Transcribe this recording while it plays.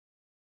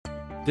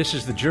This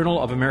is the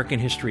Journal of American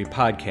History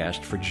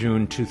podcast for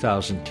June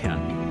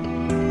 2010.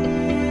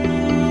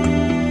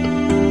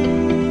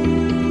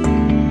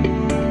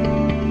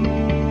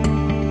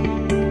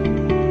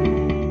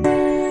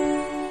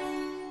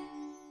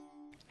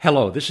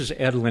 Hello, this is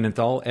Ed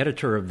Linenthal,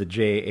 editor of the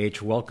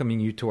JAH, welcoming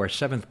you to our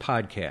seventh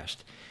podcast.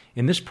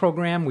 In this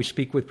program, we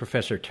speak with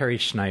Professor Terri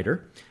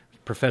Synder,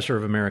 Professor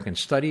of American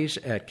Studies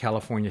at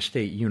California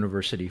State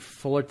University,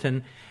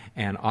 Fullerton,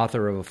 and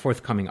author of a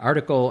forthcoming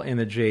article in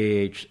the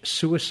JAH,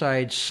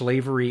 Suicide,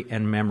 Slavery,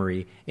 and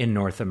Memory in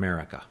North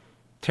America.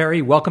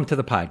 Terri, welcome to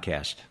the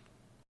podcast.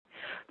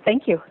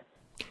 Thank you.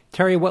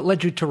 Terri, what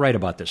led you to write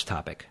about this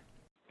topic?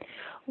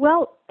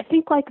 Well, I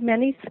think like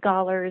many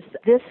scholars,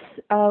 this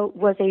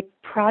was a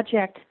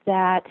project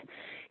that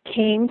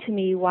came to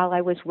me while I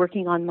was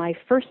working on my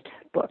first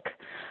book.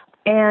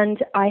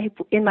 And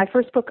in my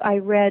first book, I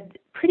read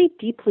pretty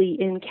deeply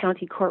in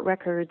county court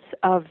records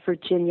of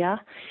Virginia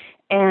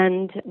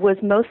and was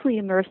mostly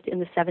immersed in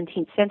the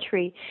 17th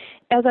century.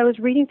 As I was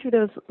reading through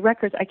those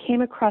records, I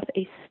came across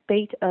a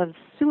spate of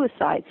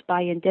suicides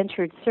by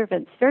indentured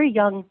servants, very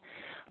young,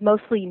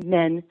 mostly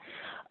men,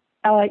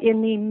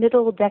 in the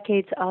middle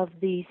decades of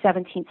the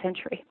 17th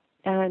century.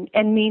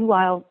 And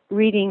meanwhile,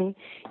 reading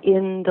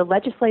in the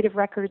legislative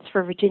records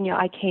for Virginia,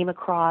 I came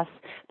across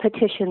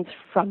petitions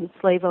from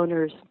slave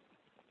owners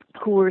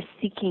who were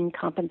seeking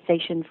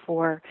compensation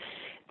for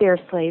their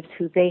slaves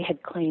who they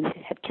had claimed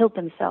had killed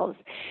themselves.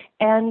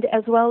 And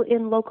as well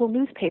in local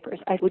newspapers,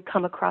 I would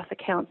come across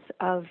accounts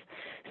of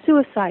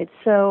suicide.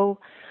 So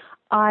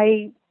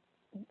I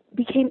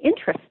became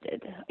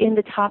interested in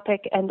the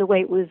topic and the way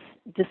it was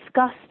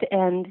discussed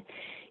and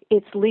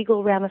its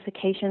legal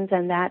ramifications,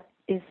 and that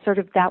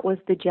was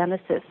the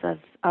genesis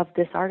of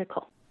this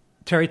article.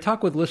 Terri,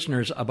 talk with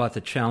listeners about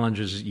the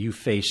challenges you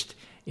faced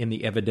in the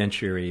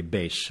evidentiary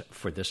base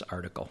for this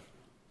article.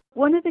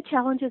 One of the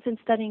challenges in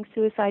studying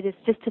suicide is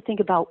just to think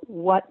about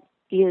what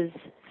is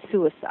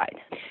suicide.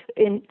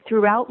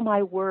 Throughout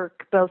my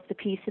work, both the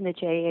piece in the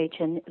JH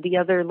and the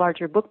other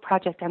larger book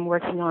project I'm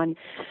working on,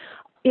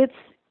 it's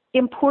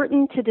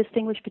important to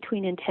distinguish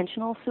between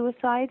intentional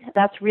suicide.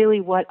 That's really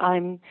what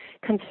I'm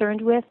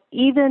concerned with.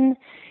 Even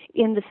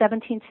in the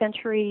 17th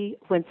century,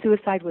 when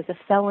suicide was a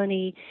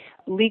felony,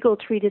 legal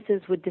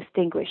treatises would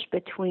distinguish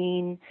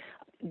between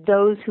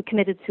those who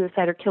committed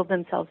suicide or killed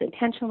themselves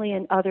intentionally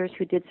and others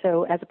who did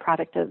so as a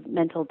product of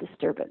mental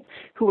disturbance,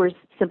 who were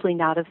simply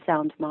not of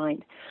sound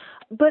mind.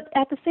 But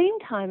at the same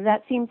time,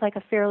 that seems like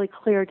a fairly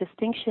clear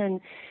distinction.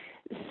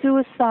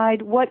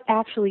 Suicide, what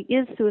actually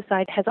is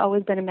suicide, has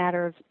always been a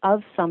matter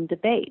of some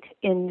debate.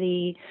 In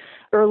the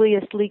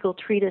earliest legal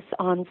treatise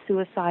on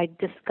suicide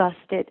discussed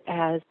it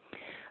as,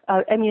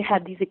 it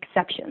had these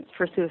exceptions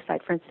for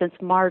suicide. For instance,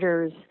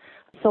 martyrs,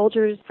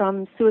 soldiers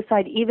from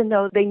suicide, even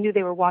though they knew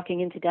they were walking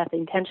into death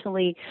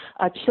intentionally.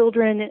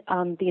 Children,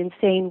 the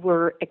insane,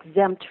 were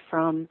exempt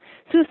from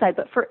suicide.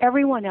 But for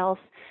everyone else,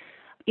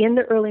 in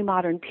the early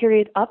modern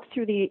period, up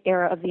through the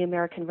era of the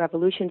American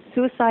Revolution,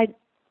 suicide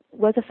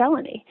was a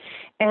felony.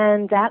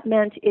 And that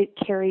meant it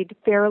carried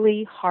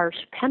fairly harsh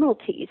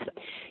penalties.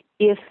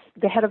 If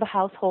the head of a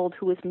household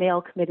who was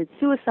male committed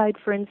suicide,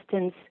 for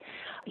instance,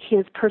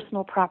 his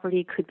personal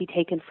property could be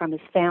taken from his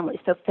family.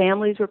 So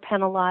families were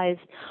penalized.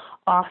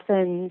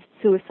 Often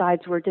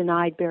suicides were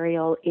denied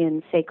burial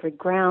in sacred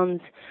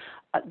grounds.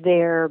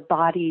 Their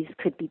bodies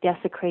could be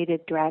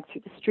desecrated, dragged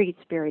through the streets,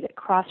 buried at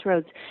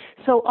crossroads.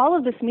 So all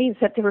of this means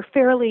that there were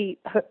fairly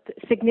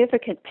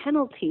significant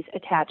penalties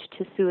attached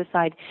to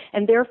suicide,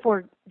 and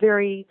therefore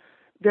very,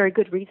 very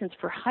good reasons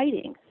for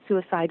hiding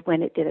suicide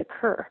when it did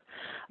occur.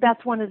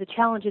 That's one of the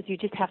challenges. You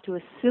just have to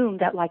assume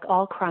that, like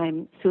all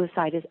crime,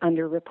 suicide is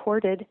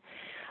underreported.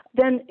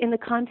 Then in the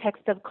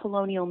context of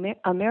colonial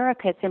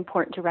America, it's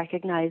important to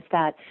recognize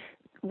that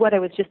what I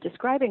was just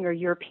describing are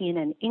European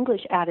and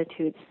English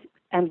attitudes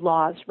and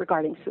laws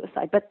regarding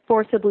suicide. But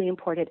forcibly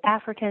imported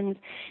Africans,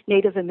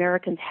 Native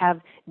Americans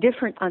have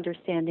different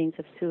understandings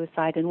of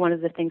suicide. And one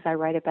of the things I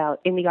write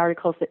about in the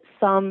article is that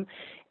some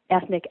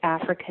ethnic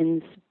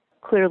Africans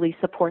clearly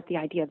support the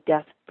idea of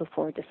death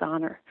before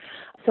dishonor.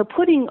 So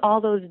putting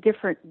all those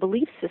different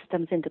belief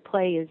systems into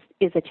play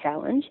is a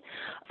challenge.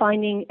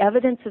 Finding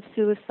evidence of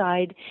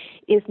suicide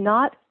is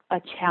not a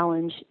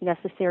challenge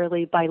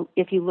necessarily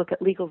if you look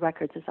at legal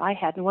records as I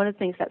had. And one of the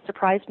things that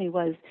surprised me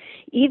was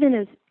even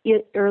as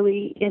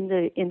early in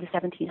the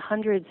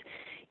 1700s,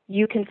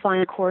 you can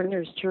find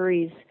coroners,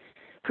 juries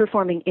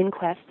performing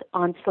inquests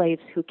on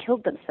slaves who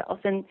killed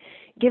themselves. And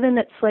given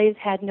that slaves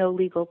had no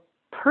legal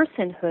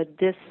personhood,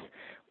 this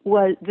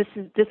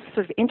is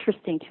sort of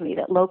interesting to me,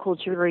 that local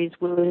juries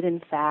would in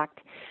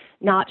fact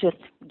not just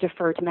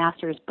defer to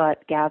masters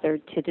but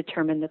gathered to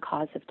determine the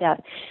cause of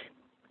death.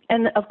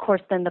 And of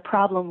course then the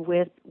problem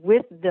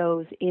with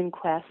those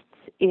inquests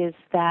is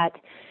that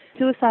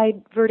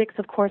suicide verdicts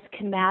of course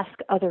can mask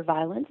other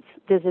violence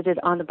visited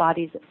on the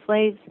bodies of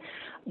slaves.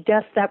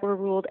 Deaths that were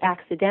ruled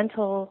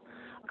accidental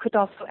could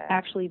also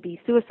actually be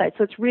suicide.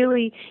 So it's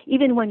really,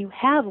 even when you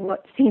have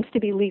what seems to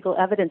be legal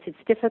evidence, it's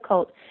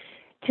difficult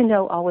to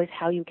know always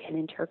how you can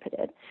interpret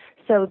it.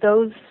 So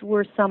those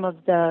were some of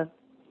the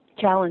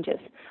challenges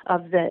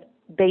of the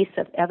base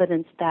of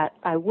evidence that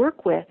I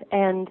work with.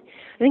 And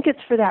I think it's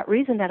for that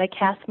reason that I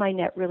cast my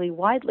net really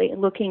widely,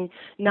 looking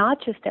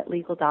not just at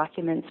legal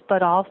documents,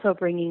 but also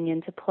bringing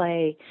into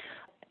play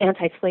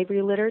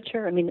anti-slavery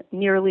literature. I mean,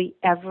 nearly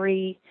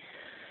every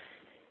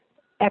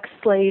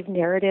ex-slave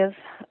narrative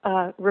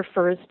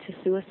refers to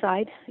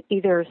suicide,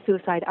 either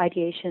suicide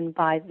ideation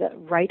by the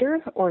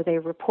writer, or they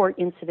report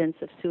incidents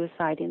of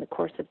suicide in the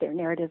course of their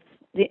narrative,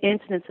 the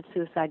incidents of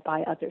suicide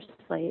by other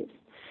slaves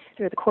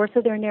through the course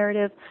of their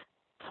narrative,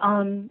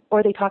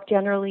 or they talk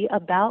generally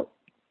about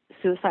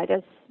suicide,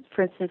 as,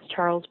 for instance,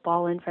 Charles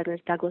Ball and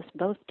Frederick Douglass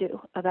both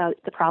do, about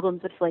the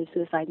problems of slave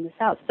suicide in the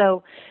South.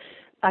 So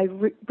I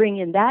bring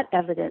in that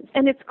evidence.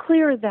 And it's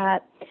clear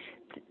that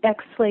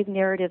ex-slave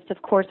narratives,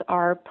 of course,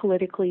 are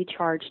politically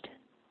charged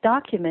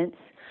documents.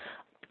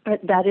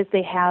 That is,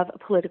 they have a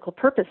political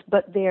purpose,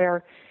 but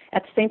they're,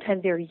 at the same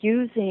time, they're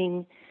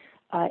using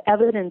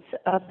evidence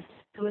of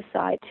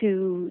suicide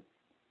to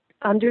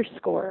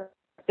underscore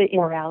the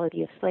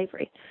immorality of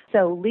slavery.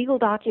 So legal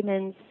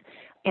documents,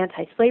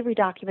 anti-slavery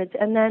documents,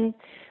 and then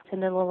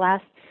the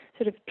last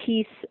sort of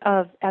piece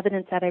of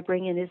evidence that I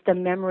bring in is the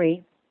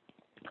memory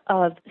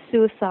of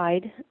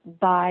suicide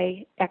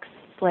by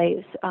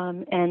ex-slaves.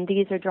 And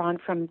these are drawn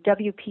from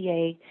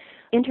WPA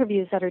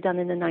interviews that are done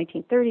in the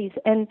 1930s.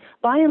 And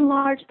by and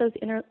large, those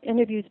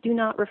interviews do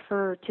not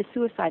refer to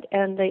suicide.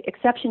 And the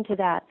exception to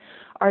that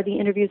are the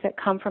interviews that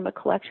come from a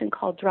collection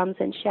called Drums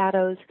and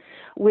Shadows,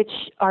 which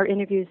are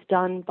interviews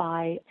done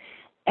by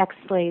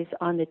ex-slaves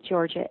on the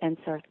Georgia and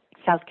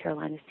South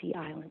Carolina Sea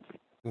Islands.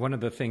 One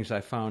of the things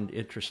I found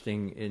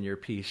interesting in your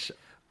piece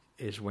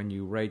is when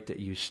you write that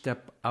you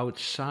step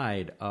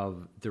outside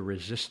of the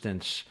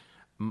resistance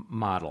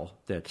model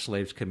that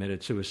slaves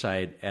committed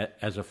suicide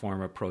as a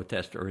form of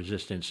protest or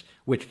resistance,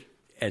 which,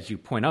 as you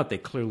point out, they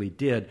clearly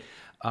did.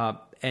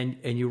 And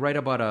you write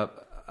about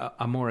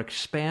a more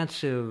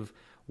expansive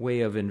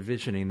way of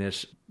envisioning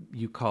this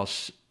you call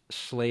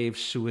slave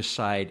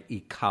suicide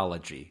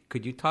ecology.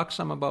 Could you talk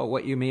some about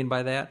what you mean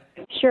by that?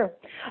 Sure.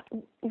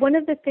 One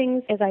of the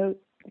things, as I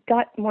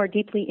got more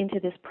deeply into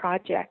this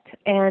project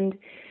and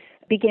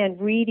began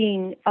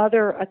reading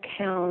other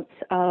accounts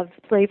of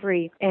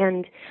slavery,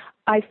 and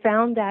I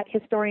found that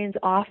historians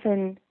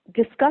often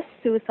discuss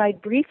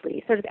suicide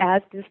briefly, sort of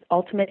as this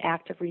ultimate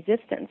act of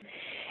resistance.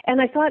 And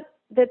I thought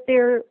that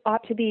there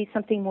ought to be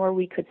something more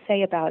we could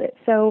say about it.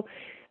 So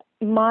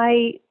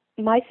my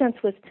sense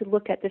was to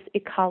look at this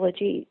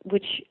ecology,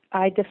 which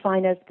I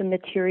define as the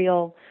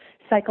material,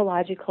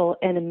 psychological,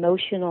 and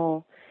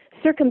emotional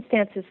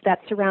circumstances that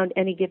surround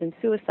any given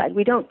suicide.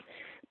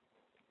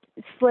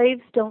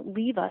 Slaves don't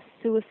leave us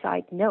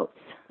suicide notes.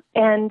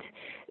 And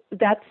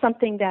that's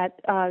something that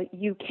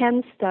you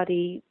can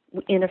study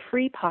in a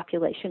free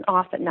population,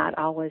 often, not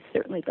always,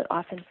 certainly, but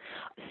often.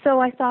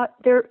 So I thought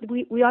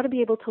we ought to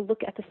be able to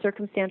look at the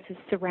circumstances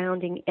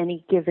surrounding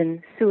any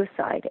given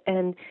suicide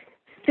and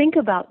think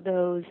about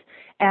those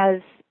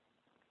as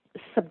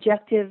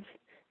subjective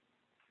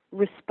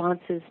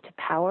responses to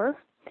power.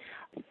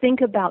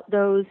 Think about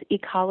those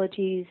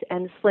ecologies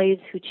and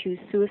slaves who choose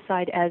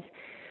suicide as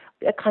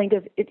a kind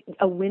of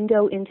a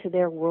window into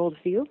their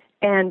worldview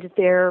and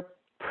their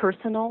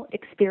personal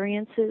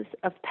experiences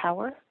of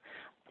power.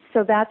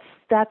 So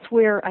that's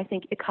where I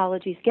think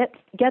ecologies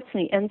gets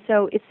me. And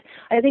so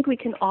I think we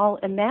can all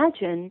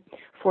imagine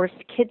forced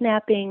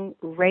kidnapping,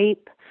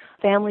 rape,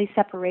 family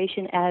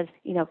separation as,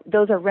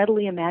 those are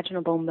readily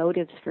imaginable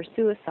motives for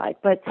suicide.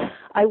 But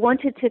I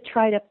wanted to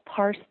try to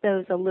parse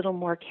those a little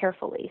more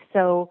carefully.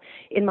 So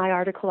in my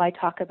article, I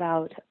talk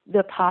about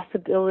the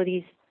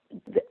possibilities,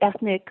 the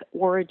ethnic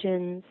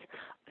origins,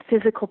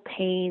 physical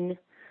pain.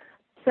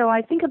 So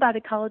I think about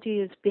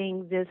ecology as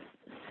being this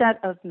set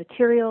of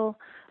material,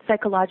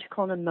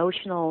 psychological, and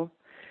emotional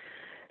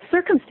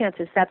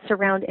circumstances that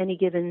surround any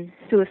given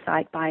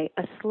suicide by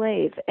a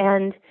slave.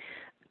 And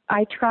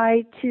I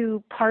try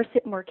to parse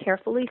it more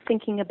carefully,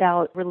 thinking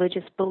about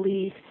religious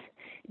beliefs,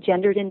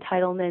 gendered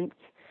entitlements,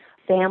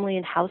 family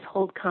and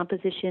household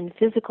composition,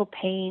 physical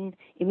pain,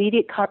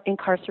 immediate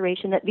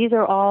incarceration, that these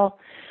are all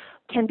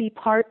can be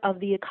part of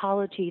the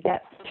ecology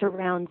that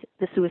surrounds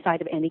the suicide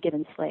of any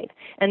given slave.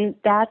 And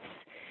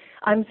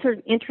I'm sort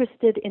of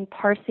interested in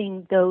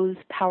parsing those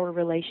power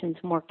relations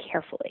more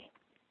carefully.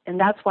 And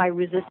that's why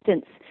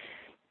resistance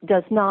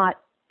does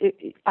not,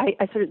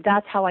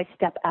 that's how I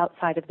step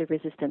outside of the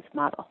resistance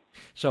model.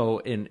 So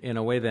in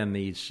a way then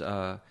these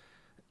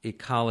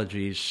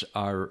ecologies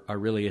are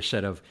really a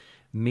set of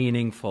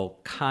meaningful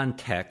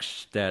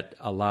contexts that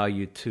allow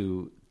you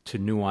to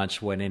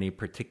nuance what any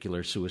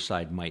particular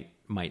suicide might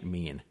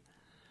mean.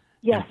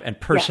 Yes. And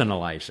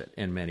personalize it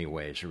in many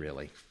ways,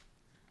 really.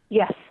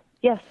 Yes.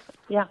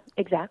 Yeah,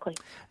 exactly.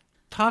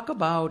 Talk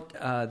about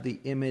the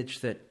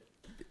image that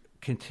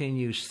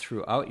continues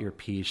throughout your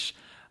piece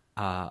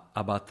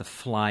about the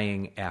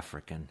flying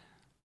African.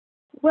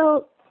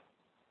 Well,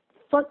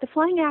 the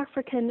flying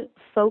African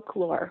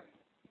folklore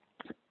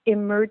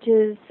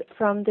emerges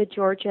from the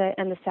Georgia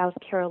and the South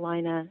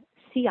Carolina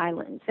Sea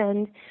Islands.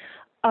 And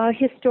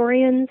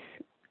Historians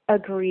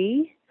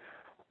agree,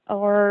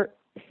 or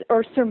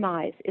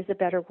surmise is a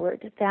better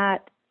word,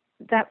 that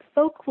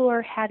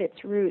folklore had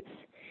its roots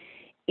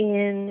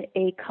in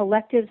a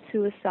collective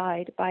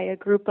suicide by a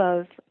group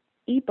of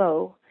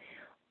Igbo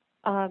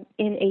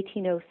in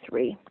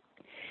 1803.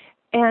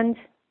 And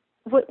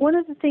one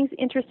of the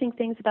interesting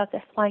things about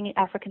the flying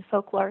African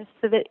folklore is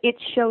so that it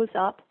shows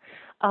up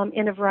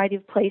in a variety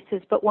of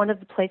places, but one of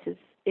the places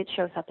it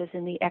shows up is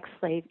in the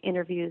ex-slave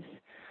interviews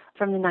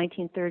from the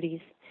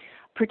 1930s,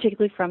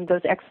 particularly from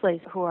those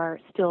ex-slaves who are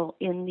still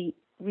in the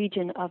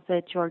region of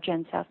the Georgia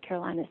and South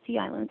Carolina Sea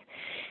Islands.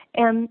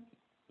 And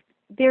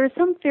there is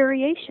some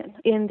variation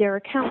in their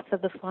accounts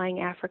of the flying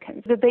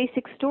Africans. The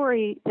basic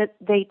story that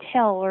they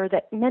tell, or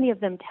that many of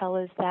them tell,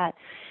 is that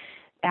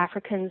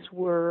Africans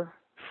were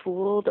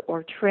fooled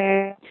or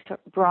tricked,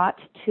 brought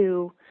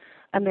to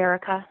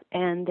America,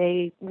 and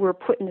they were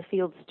put in the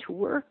fields to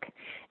work,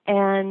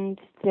 and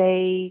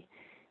they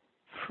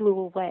flew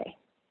away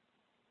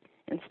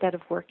instead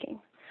of working.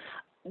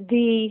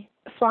 The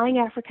flying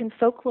African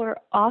folklore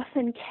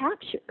often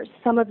captures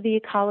some of the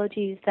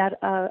ecologies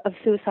of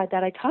suicide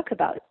that I talk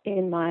about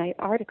in my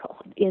article.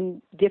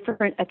 In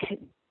different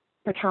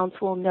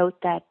accounts will note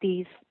that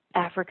these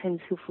Africans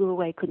who flew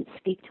away couldn't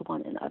speak to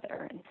one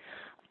another. And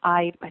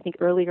I think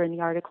earlier in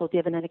the article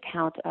given an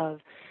account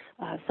of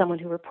someone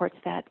who reports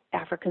that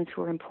Africans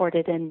who are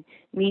imported and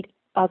meet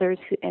others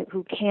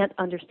who can't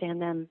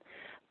understand them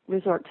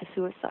resort to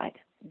suicide.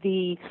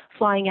 The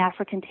flying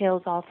African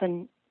tales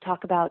often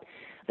talk about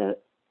the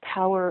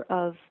power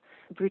of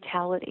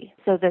brutality,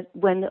 so that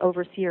when the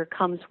overseer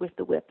comes with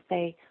the whip,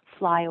 they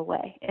fly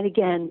away. And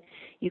again,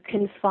 you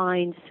can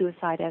find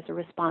suicide as a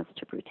response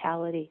to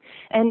brutality.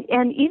 And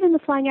even the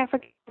flying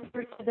Africans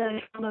refer to the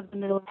trauma of the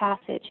Middle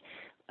Passage.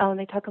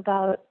 They talk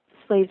about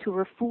slaves who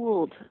were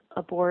fooled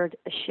aboard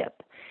a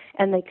ship,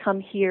 and they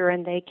come here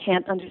and they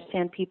can't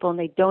understand people, and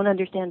they don't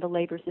understand the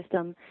labor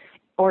system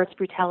or its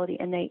brutality,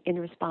 and they, in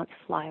response,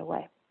 fly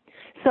away.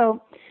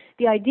 So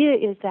the idea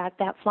is that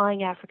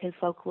flying African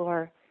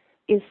folklore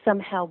is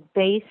somehow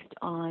based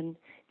on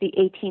the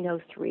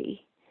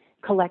 1803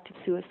 collective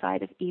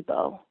suicide of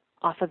Igbo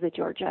off of the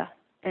Georgia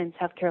and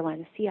South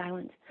Carolina Sea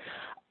Islands.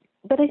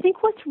 But I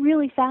think what's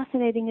really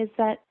fascinating is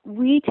that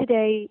we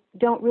today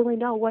don't really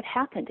know what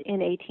happened in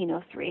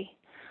 1803.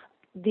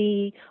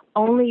 The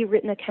only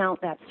written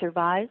account that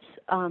survives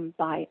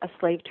by a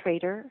slave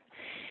trader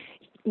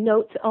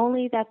notes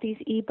only that these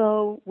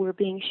Igbo were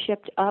being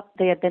shipped up.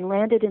 They had been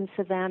landed in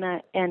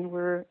Savannah and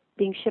were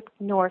being shipped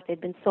north.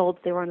 They'd been sold.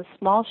 They were on a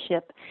small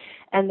ship,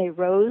 and they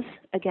rose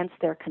against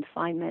their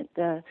confinement.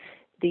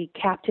 The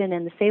captain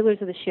and the sailors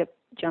of the ship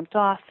jumped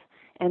off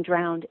and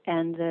drowned,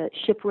 and the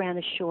ship ran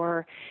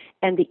ashore,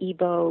 and the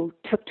Igbo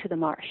took to the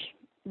marsh.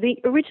 The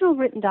original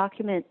written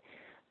document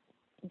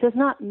does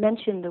not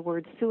mention the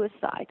word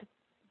suicide,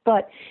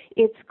 but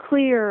it's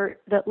clear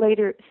that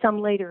some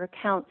later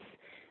accounts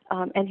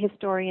and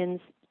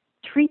historians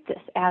treat this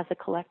as a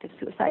collective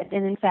suicide.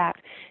 And in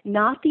fact,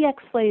 not the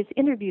ex-slaves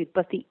interviewed,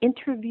 but the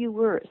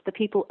interviewers, the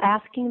people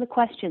asking the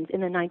questions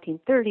in the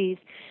 1930s,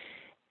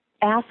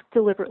 asked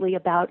deliberately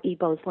about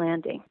Igbo's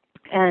landing.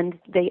 And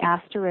they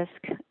asterisk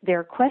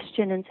their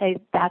question and say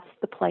that's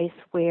the place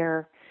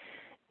where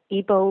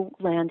Igbo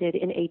landed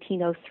in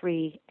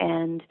 1803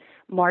 and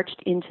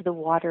marched into the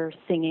water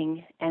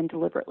singing and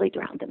deliberately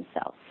drowned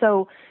themselves.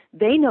 So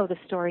they know the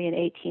story in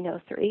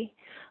 1803.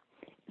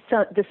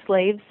 So the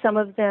slaves, some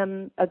of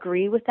them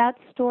agree with that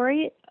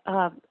story,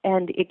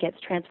 and it gets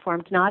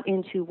transformed not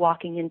into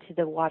walking into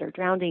the water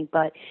drowning,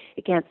 but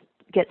it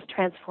gets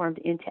transformed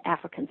into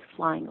Africans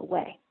flying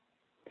away.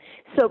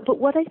 So, but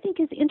what I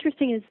think is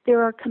interesting is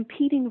there are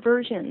competing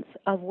versions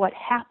of what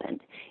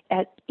happened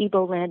at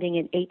Igbo Landing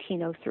in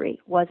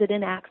 1803. Was it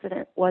an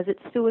accident? Was it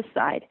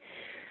suicide?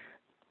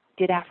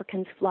 Did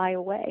Africans fly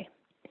away?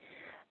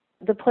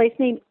 The place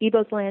name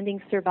Igbo's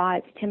Landing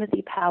survives.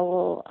 Timothy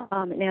Powell,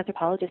 an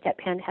anthropologist at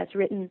Penn, has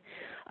written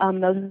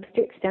most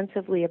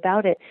extensively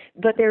about it,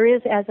 but there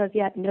is, as of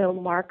yet, no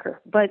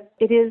marker. But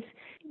it is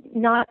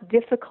not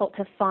difficult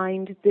to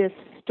find this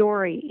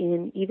story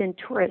in even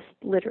tourist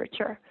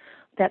literature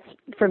that's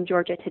from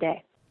Georgia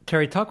today.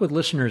 Terri, talk with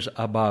listeners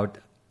about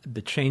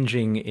the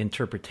changing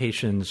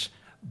interpretations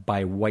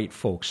by white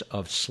folks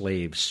of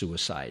slave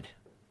suicide.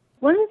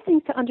 One of the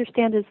things to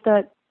understand is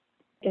that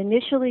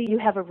initially you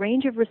have a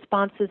range of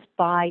responses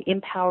by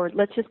empowered,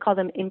 let's just call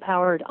them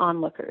empowered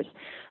onlookers,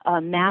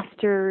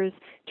 masters,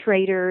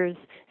 traders,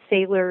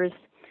 sailors.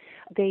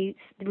 They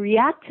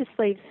react to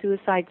slave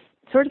suicide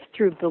sort of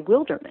through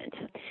bewilderment,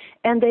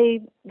 and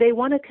they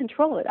want to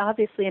control it.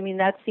 Obviously, I mean,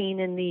 that's seen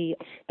in the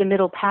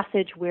Middle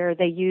Passage where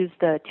they use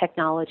the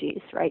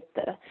technologies, right,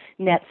 the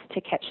nets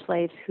to catch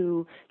slaves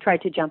who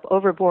tried to jump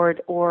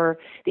overboard, or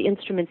the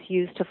instruments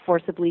used to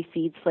forcibly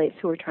feed slaves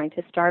who were trying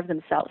to starve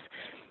themselves.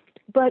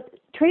 But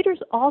traders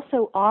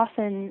also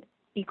often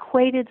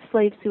equated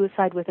slave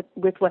suicide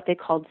with what they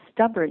called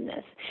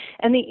stubbornness.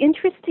 And the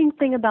interesting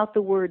thing about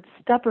the word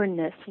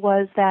stubbornness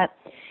was that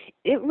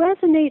it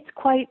resonates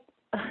quite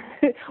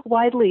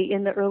widely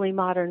in the early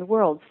modern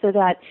world, so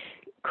that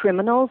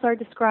Criminals are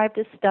described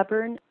as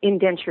stubborn.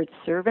 Indentured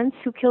servants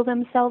who kill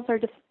themselves are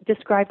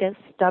described as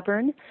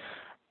stubborn.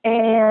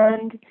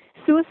 And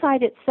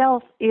suicide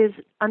itself is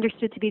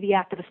understood to be the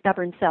act of a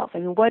stubborn self. I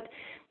mean, what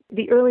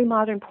the early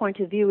modern point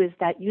of view is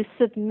that you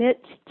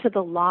submit to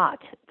the lot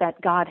that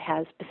God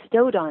has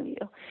bestowed on you.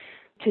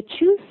 To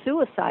choose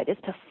suicide is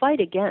to fight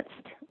against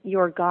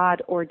your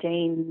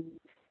God-ordained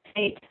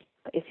fate,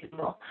 if you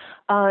will.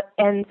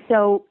 And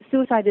so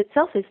suicide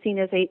itself is seen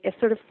as a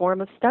sort of form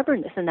of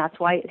stubbornness, and that's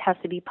why it has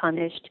to be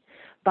punished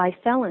by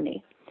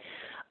felony.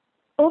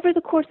 Over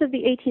the course of the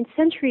 18th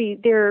century,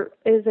 there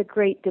is a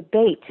great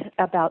debate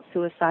about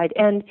suicide,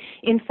 and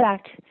in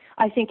fact,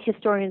 I think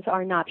historians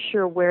are not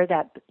sure where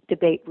that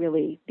debate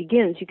really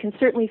begins. You can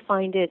certainly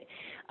find it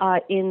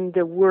in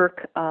the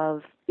work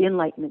of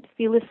Enlightenment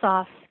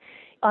philosophes.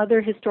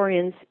 Other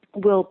historians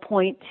will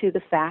point to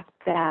the fact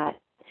that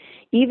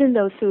even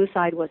though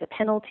suicide was a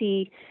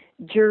penalty,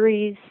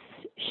 juries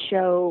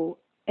show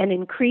an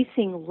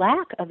increasing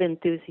lack of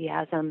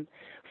enthusiasm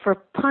for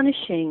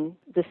punishing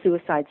the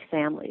suicide's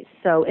families.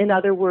 So, in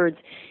other words,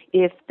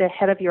 if the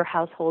head of your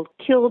household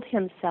killed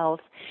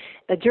himself,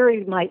 a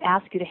jury might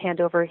ask you to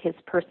hand over his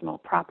personal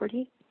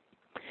property.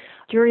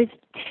 Juries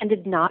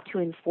tended not to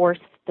enforce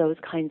those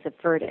kinds of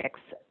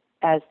verdicts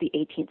as the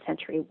 18th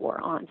century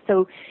wore on.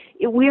 So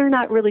we're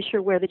not really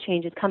sure where the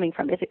change is coming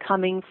from. Is it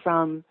coming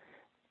from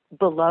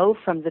below,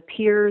 from the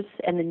peers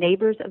and the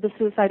neighbors of the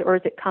suicide, or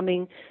is it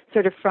coming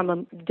sort of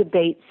from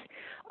debates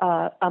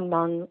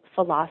among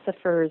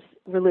philosophers,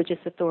 religious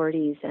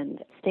authorities, and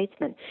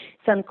statesmen?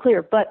 It's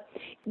unclear. But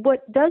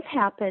what does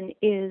happen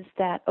is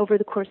that over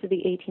the course of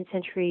the 18th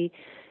century,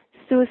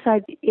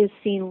 suicide is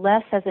seen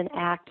less as an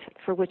act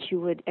for which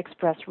you would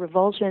express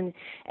revulsion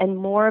and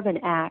more of an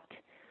act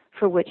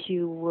for which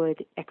you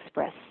would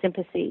express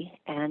sympathy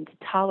and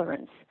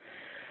tolerance.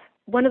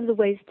 One of the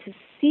ways to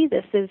see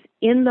this is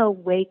in the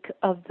wake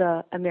of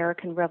the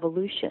American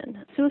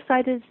Revolution.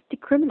 Suicide is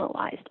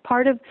decriminalized,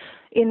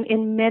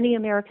 in many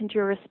American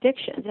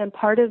jurisdictions, and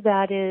part of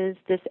that is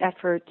this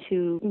effort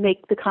to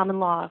make the common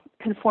law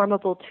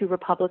conformable to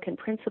Republican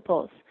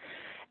principles.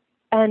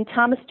 And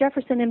Thomas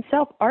Jefferson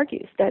himself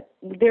argues that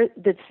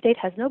the state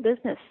has no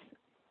business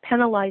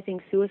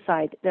penalizing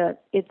suicide.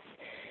 It's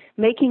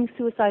making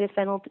suicide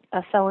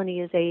a felony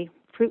is a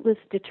fruitless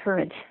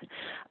deterrent,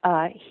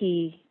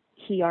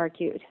 he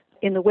argued.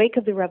 In the wake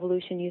of the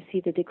revolution, you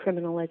see the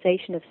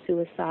decriminalization of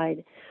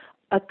suicide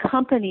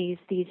accompanies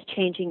these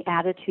changing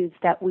attitudes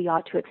that we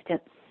ought to extend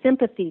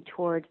sympathy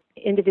toward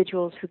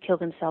individuals who kill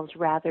themselves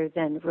rather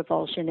than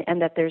revulsion,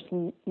 and that there's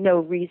no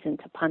reason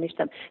to punish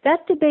them.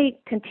 That debate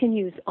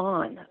continues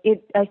on.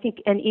 I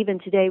think, and even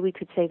today we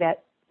could say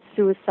that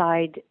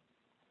suicide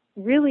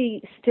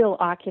really still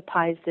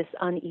occupies this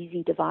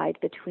uneasy divide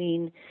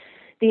between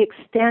the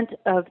extent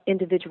of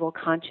individual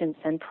conscience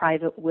and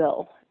private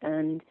will,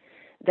 and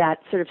that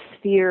sort of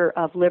sphere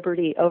of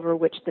liberty over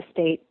which the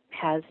state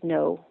has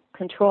no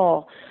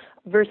control,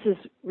 versus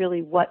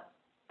really what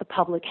the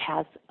public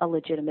has a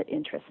legitimate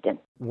interest in.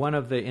 One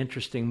of the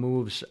interesting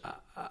moves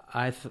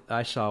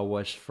I saw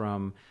was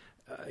from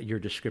your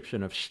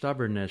description of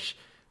stubbornness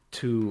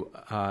to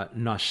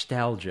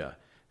nostalgia,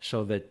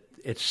 so that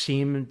it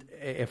seemed,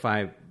 if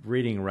I'm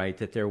reading right,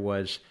 that there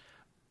was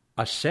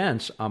a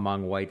sense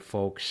among white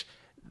folks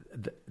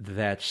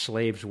that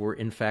slaves were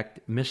in fact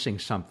missing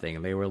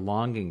something. They were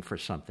longing for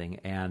something,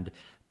 and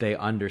they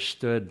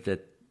understood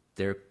that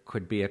there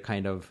could be a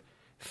kind of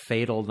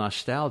fatal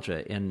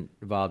nostalgia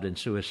involved in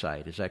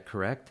suicide. Is that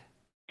correct?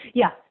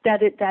 Yeah,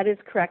 that is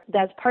correct.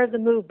 That's part of the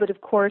move, but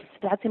of course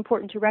that's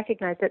important to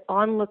recognize that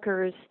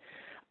onlookers,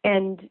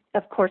 and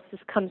of course this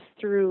comes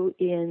through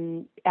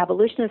in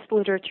abolitionist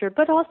literature,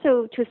 but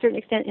also to a certain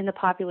extent in the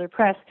popular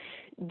press,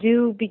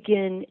 do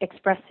begin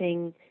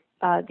expressing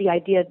the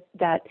idea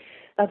that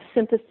of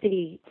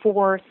sympathy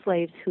for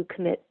slaves who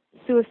commit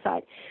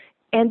suicide.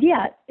 And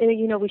yet,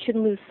 we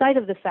shouldn't lose sight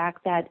of the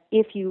fact that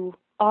if you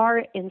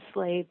are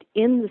enslaved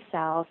in the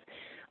South,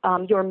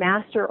 your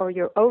master or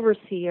your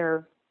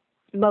overseer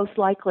most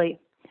likely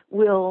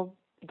will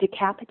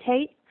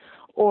decapitate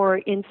or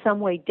in some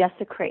way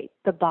desecrate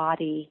the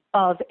body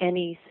of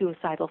any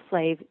suicidal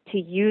slave to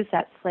use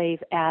that slave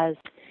as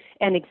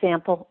an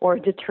example or a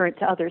deterrent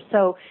to others.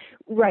 So,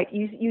 right,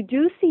 you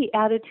do see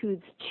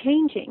attitudes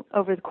changing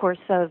over the course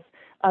of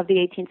the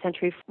 18th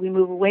century. We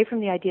move away from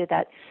the idea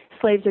that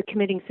slaves are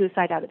committing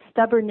suicide out of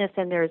stubbornness,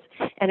 and there's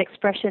an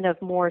expression of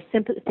more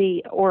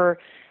sympathy, or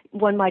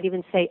one might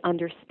even say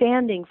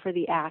understanding for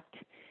the act,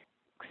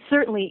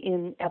 certainly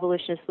in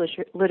abolitionist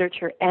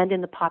literature and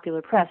in the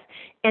popular press.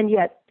 And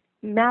yet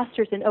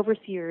masters and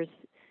overseers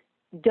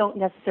don't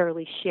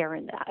necessarily share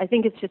in that. I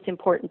think it's just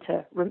important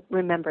to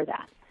remember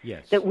that.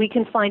 Yes. That we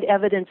can find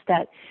evidence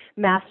that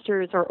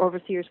masters or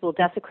overseers will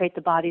desecrate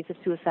the bodies of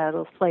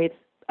suicidal slaves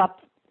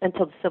up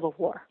until the Civil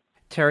War.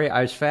 Terri,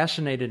 I was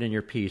fascinated in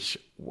your piece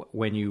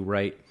when you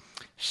write,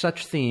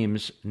 such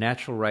themes,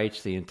 natural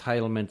rights, the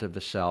entitlement of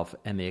the self,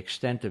 and the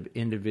extent of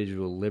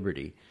individual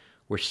liberty,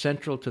 were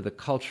central to the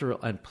cultural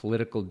and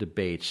political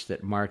debates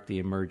that marked the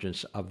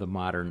emergence of the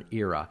modern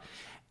era.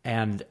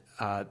 And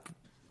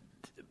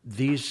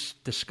these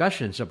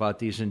discussions about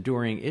these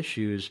enduring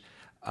issues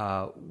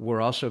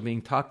were also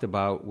being talked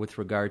about with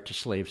regard to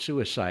slave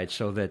suicide,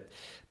 so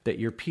that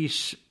your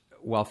piece,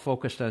 while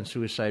focused on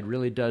suicide,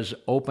 really does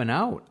open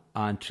out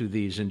onto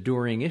these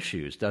enduring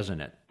issues,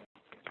 doesn't it?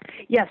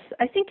 Yes,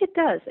 I think it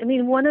does. I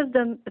mean, one of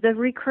the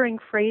recurring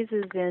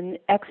phrases in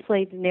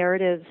ex-slave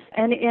narratives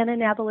and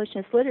in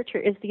abolitionist literature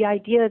is the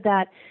idea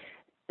that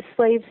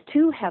slaves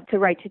too have the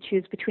right to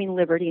choose between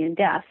liberty and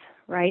death,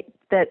 right?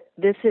 That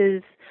this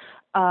is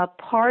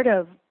part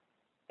of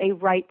a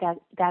right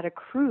that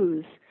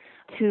accrues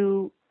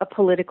to a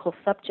political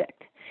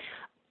subject.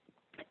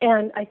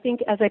 And I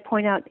think, as I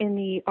point out in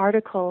the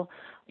article,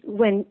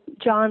 when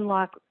John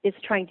Locke is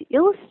trying to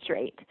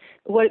illustrate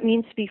what it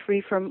means to be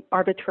free from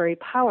arbitrary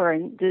power,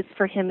 and this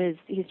for him is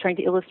he's trying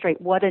to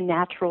illustrate what a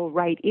natural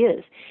right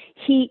is,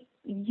 he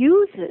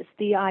uses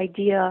the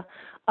idea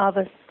of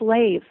a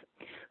slave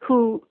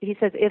who, he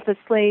says, if a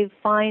slave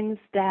finds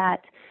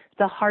that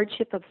the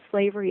hardship of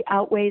slavery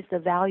outweighs the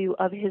value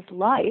of his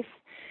life,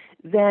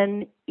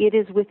 then it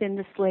is within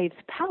the slave's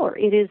power.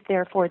 It is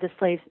therefore the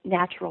slave's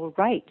natural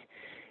right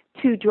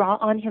to draw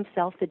on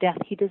himself the death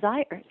he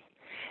desires.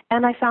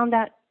 And I found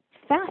that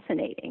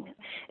fascinating.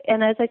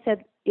 And as I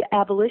said,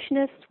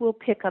 abolitionists will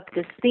pick up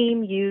this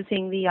theme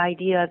using the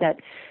idea that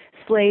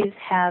slaves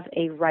have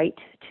a right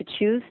to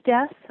choose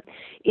death.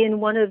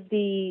 In one of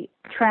the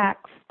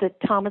tracts, the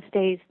Thomas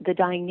Day's The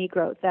Dying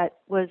Negro, that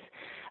was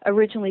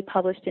originally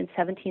published in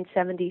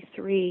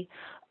 1773,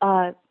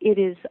 it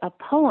is a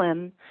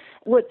poem.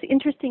 What's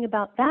interesting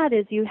about that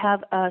is you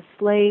have a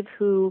slave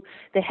who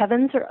the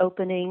heavens are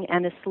opening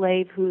and a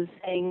slave who's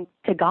saying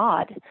to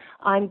God,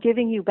 I'm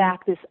giving you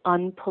back this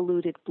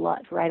unpolluted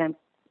blood, right?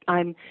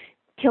 I'm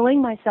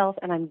killing myself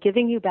and I'm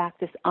giving you back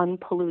this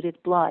unpolluted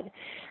blood.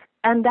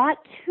 And that,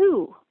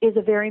 too, is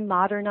a very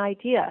modern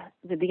idea,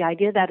 the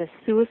idea that a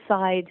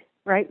suicide,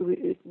 right,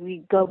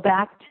 we go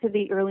back to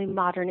the early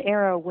modern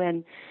era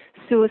when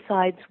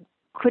suicides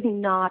could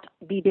not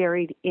be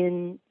buried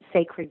in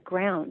sacred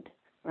ground,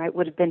 right,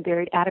 would have been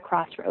buried at a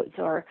crossroads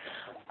or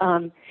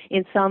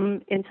in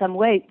some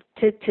way.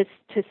 To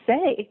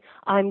say,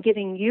 I'm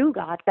giving you,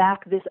 God,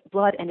 back this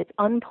blood and it's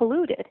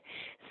unpolluted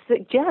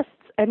suggests,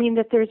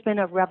 that there's been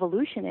a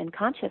revolution in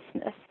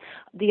consciousness.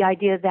 The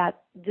idea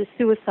that the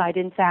suicide,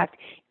 in fact,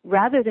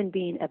 rather than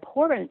being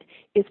abhorrent,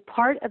 is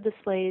part of the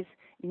slave's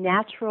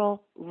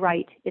natural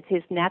right. It's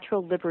his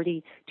natural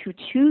liberty to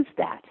choose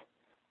that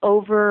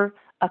over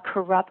a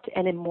corrupt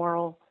and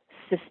immoral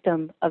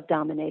system of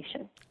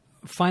domination.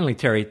 Finally,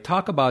 Terri,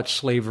 talk about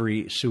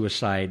slavery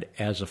suicide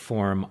as a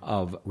form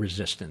of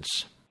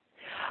resistance.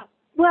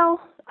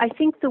 Well, I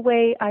think the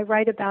way I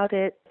write about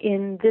it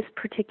in this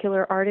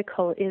particular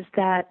article is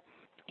that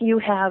you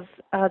have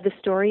the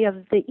story of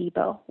the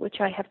Igbo, which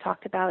I have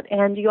talked about,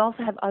 and you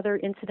also have other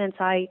incidents.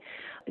 I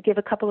give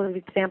a couple of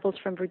examples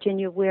from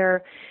Virginia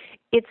where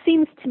it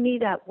seems to me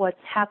that what's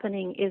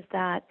happening is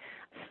that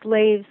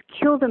slaves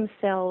kill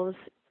themselves,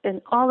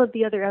 and all of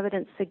the other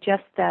evidence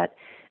suggests that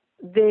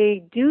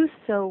they do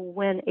so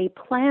when a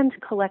planned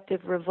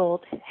collective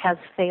revolt has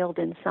failed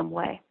in some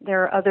way.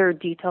 There are other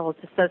details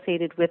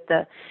associated with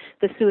the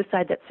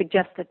suicide that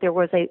suggest that there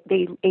was a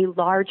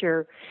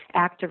larger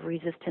act of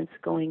resistance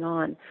going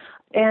on.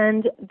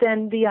 And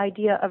then the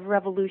idea of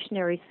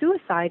revolutionary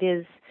suicide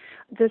is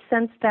the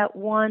sense that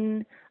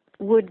one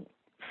would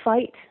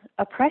fight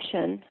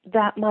oppression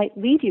that might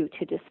lead you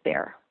to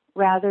despair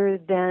rather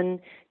than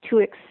to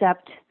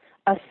accept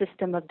a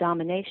system of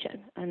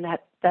domination. And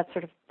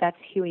that's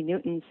Huey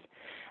Newton's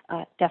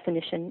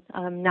definition,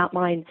 not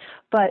mine.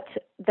 But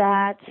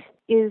that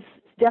is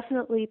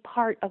definitely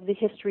part of the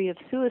history of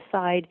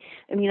suicide.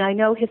 I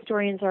know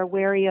historians are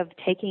wary of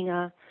taking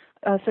a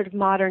sort of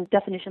modern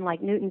definition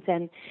like Newton's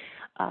and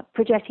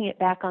projecting it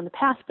back on the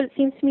past, but it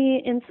seems to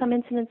me in some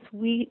incidents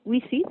we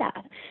see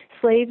that.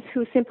 Slaves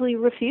who simply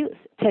refuse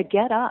to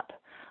get up,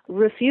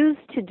 refuse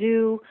to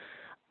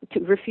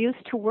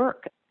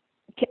work,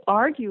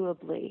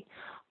 arguably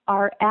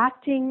are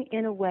acting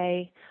in a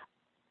way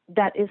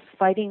that is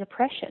fighting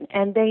oppression,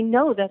 and they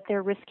know that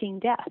they're risking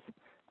death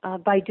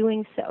by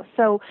doing so.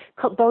 So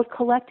both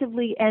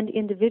collectively and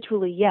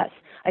individually, yes,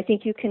 I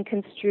think you can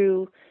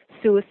construe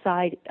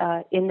suicide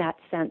in that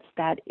sense,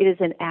 that it is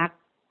an act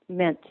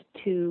meant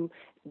to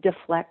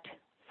deflect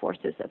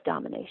forces of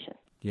domination.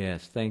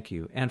 Yes, thank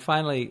you. And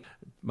finally,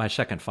 my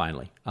second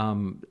finally,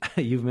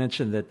 you've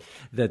mentioned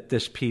that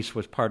this piece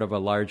was part of a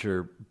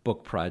larger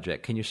book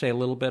project. Can you say a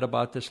little bit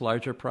about this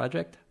larger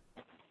project?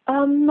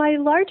 My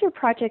larger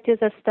project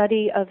is a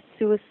study of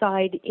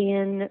suicide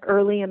in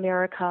early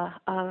America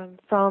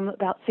from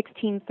about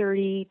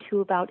 1630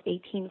 to about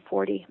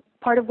 1840.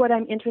 Part of what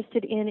I'm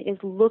interested in is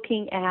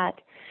looking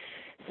at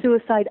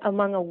suicide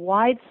among a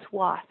wide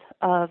swath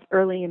of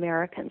early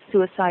Americans,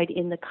 suicide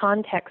in the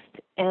context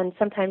and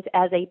sometimes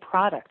as a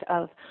product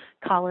of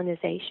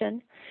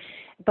colonization.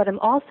 But I'm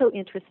also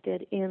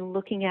interested in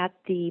looking at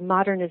the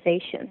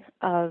modernization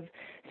of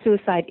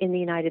suicide in the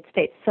United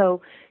States.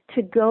 So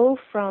to go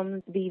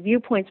from the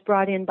viewpoints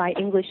brought in by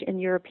English and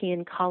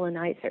European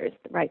colonizers,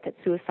 right, that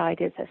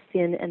suicide is a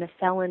sin and a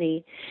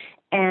felony,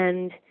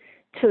 and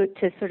to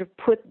sort of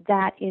put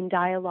that in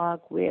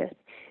dialogue with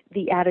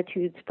the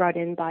attitudes brought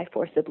in by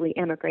forcibly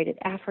emigrated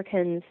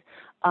Africans,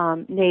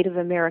 Native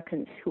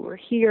Americans who were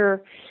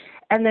here,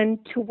 and then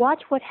to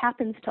watch what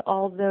happens to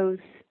all those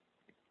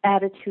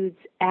attitudes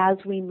as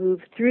we move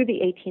through the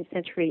 18th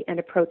century and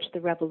approach the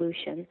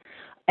Revolution.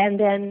 And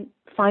then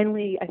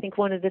finally, I think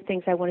one of the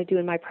things I want to do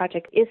in my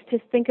project is to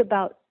think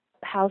about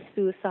how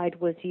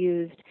suicide was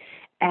used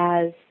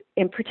as,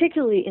 and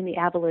particularly in the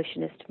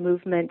abolitionist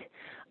movement,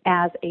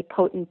 as a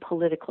potent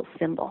political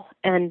symbol.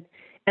 And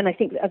I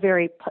think a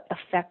very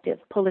effective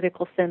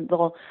political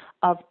symbol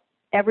of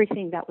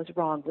everything that was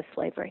wrong with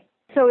slavery.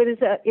 So it is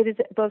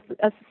both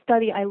a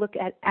study. I look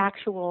at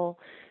actual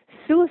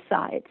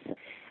suicides.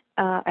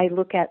 I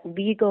look at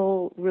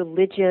legal,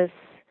 religious,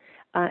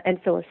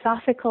 and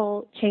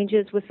philosophical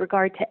changes with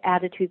regard to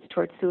attitudes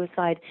towards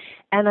suicide.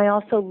 And I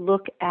also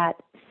look at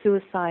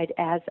suicide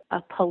as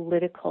a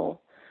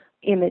political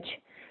image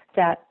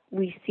that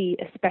we see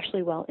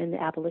especially well in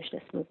the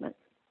abolitionist movement.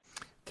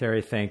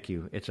 Terri, thank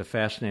you. It's a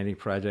fascinating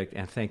project,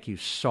 and thank you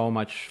so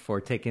much for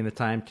taking the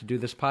time to do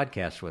this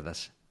podcast with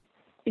us.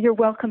 You're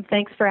welcome.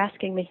 Thanks for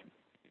asking me.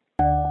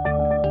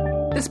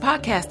 This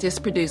podcast is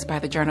produced by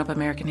the Journal of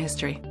American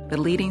History, the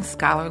leading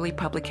scholarly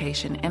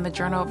publication and the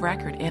journal of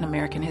record in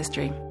American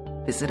history.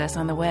 Visit us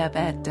on the web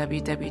at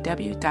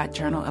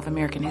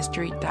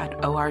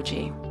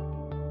www.journalamericanhistory.org.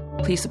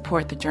 Please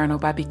support the Journal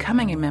by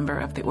becoming a member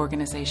of the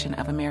Organization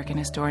of American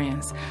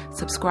Historians.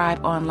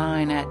 Subscribe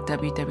online at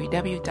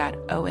www.oah.org,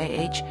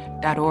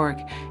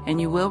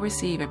 and you will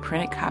receive a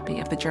printed copy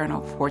of the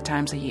Journal 4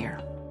 times a year.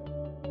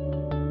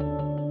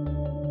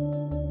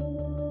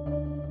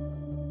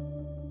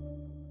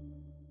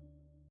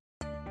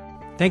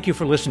 Thank you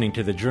for listening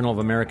to the Journal of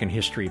American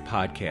History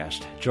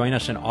podcast. Join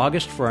us in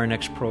August for our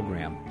next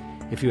program.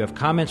 If you have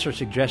comments or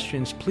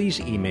suggestions, please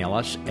email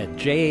us at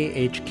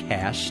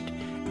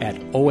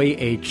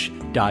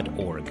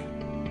jahcast@oah.org.